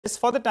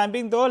For the time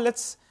being, though,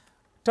 let's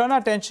turn our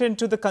attention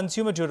to the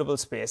consumer durable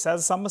space.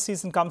 As the summer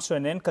season comes to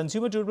an end,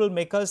 consumer durable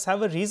makers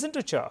have a reason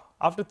to cheer.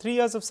 After 3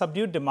 years of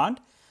subdued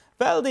demand,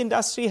 well, the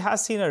industry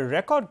has seen a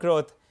record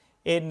growth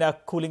in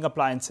cooling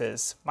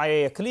appliances.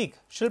 My colleague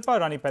Shilpa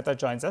Ranipeta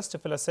joins us to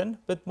fill us in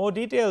with more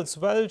details.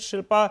 Well,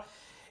 Shilpa,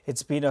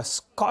 it's been a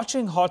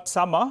scorching hot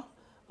summer.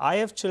 I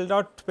have chilled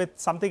out with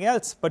something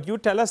else, but you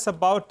tell us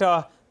about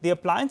the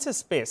appliances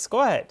space.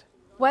 Go ahead.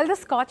 Well, the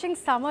scorching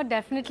summer,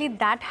 definitely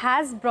that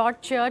has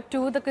brought cheer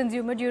to the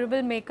consumer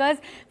durable makers.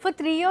 For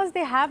 3 years,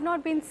 they have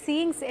not been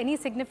seeing any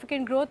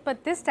significant growth,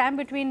 but this time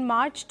between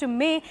March to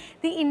May,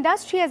 the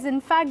industry has in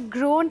fact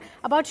grown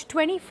about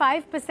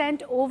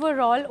 25%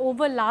 overall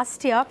over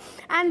last year.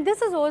 And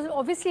this is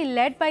obviously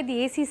led by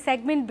the AC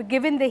segment.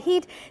 Given the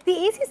heat, the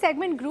AC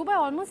segment grew by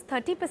almost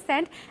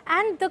 30%,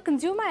 and the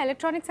Consumer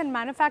Electronics and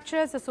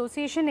Manufacturers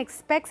Association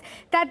expects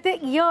that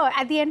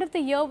at the end of the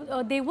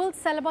year, they will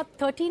sell about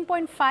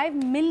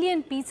 13.5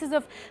 million pieces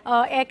of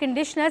air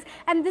conditioners,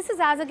 and this is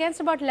as against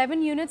about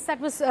 11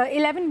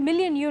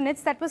 million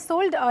units that was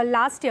sold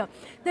last year.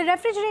 The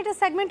refrigerator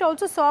segment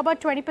also saw about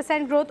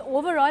 20% growth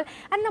overall,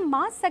 and the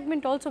mass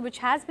segment also, which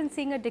has been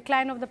seeing a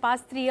decline over the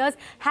past 3 years,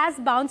 has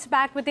bounced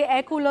back, with the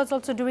air coolers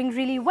also doing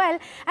really well.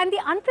 And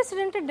the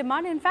unprecedented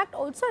demand in fact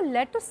also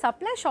led to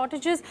supply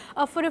shortages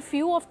for a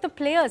few of the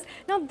players.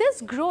 Now this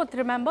growth,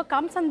 remember,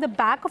 comes on the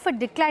back of a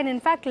decline.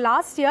 In fact,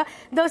 last year,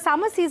 the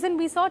summer season,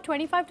 we saw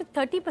 25 to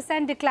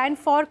 30% decline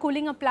for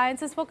cooling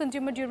appliances for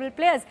consumer durable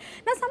players.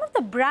 Now, some of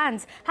the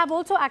brands have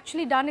also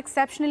actually done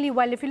exceptionally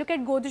well. If you look at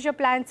Godrej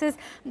Appliances,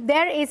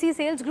 their AC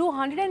sales grew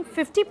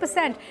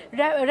 150%.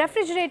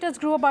 Refrigerators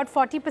grew about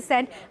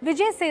 40%.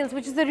 Vijay Sales,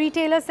 which is the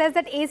retailer, says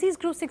that ACs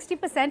grew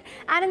 60%.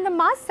 And in the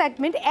mass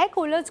segment, air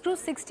coolers grew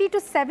 60 to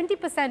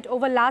 70%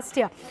 over last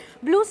year.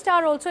 Blue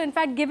Star also, in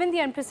fact, given the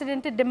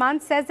unprecedented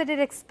demand, says that it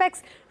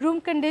expects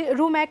room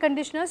air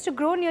conditioners to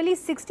grow nearly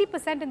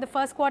 60% in the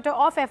first quarter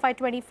of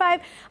FY25.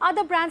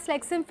 Other brands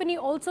like Symphony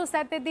also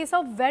said that they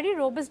saw very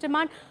robust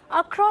demand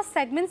across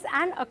segments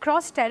and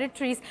across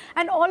territories,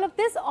 and all of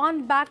this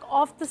on back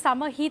of the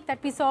summer heat that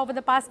we saw over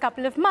the past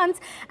couple of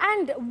months.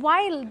 And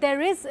while there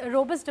is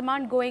robust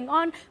demand going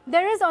on,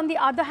 there is on the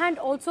other hand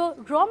also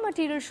raw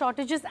material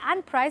shortages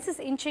and prices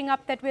inching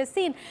up that we're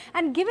seeing.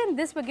 And given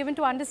this, we're given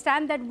to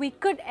understand that we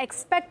could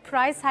expect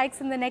price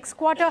hikes in the next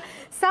quarter.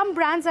 Some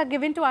brands are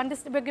given to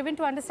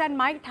understand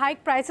might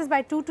hike prices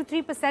by 2 to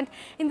 3%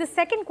 in the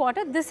second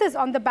quarter. This is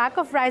on the back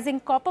of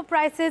rising copper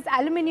prices,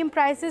 aluminium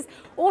prices,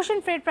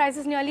 ocean freight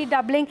prices nearly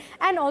doubling,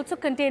 and also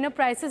container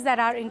prices that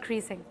are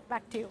increasing.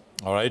 Back to you.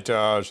 All right,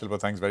 Shilpa,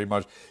 thanks very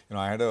much. You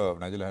know,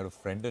 Nigel, I had a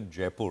friend in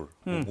Jaipur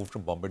who moved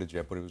from Bombay to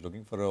Jaipur. He was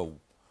looking for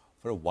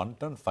a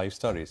one-ton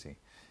 5-star AC.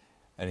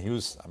 And he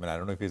was, I mean, I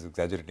don't know if he's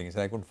exaggerating. He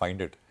said, I couldn't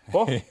find it.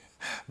 Oh.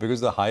 Because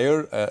the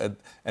higher,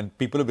 and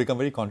people have become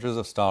very conscious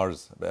of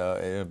stars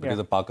because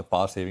of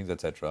power savings,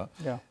 etc.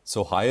 Yeah.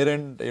 So higher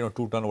end,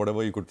 2-ton,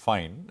 whatever you could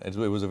find, it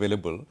was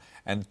available.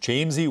 And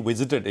chains he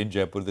visited in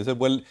Jaipur, they said,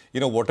 well,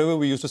 whatever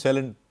we used to sell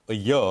in a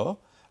year,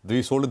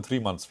 we sold in 3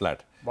 months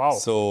flat. Wow.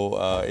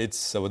 So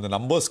it's when the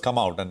numbers come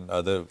out, and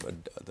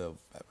the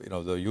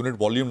unit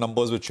volume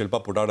numbers which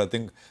Shilpa put out, I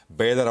think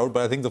bear that out.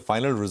 But I think the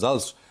final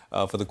results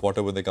for the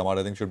quarter when they come out,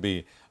 I think should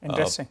be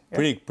interesting.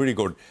 Pretty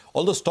good.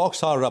 Although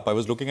stocks are up. I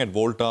was looking at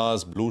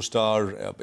Voltas, Blue Star,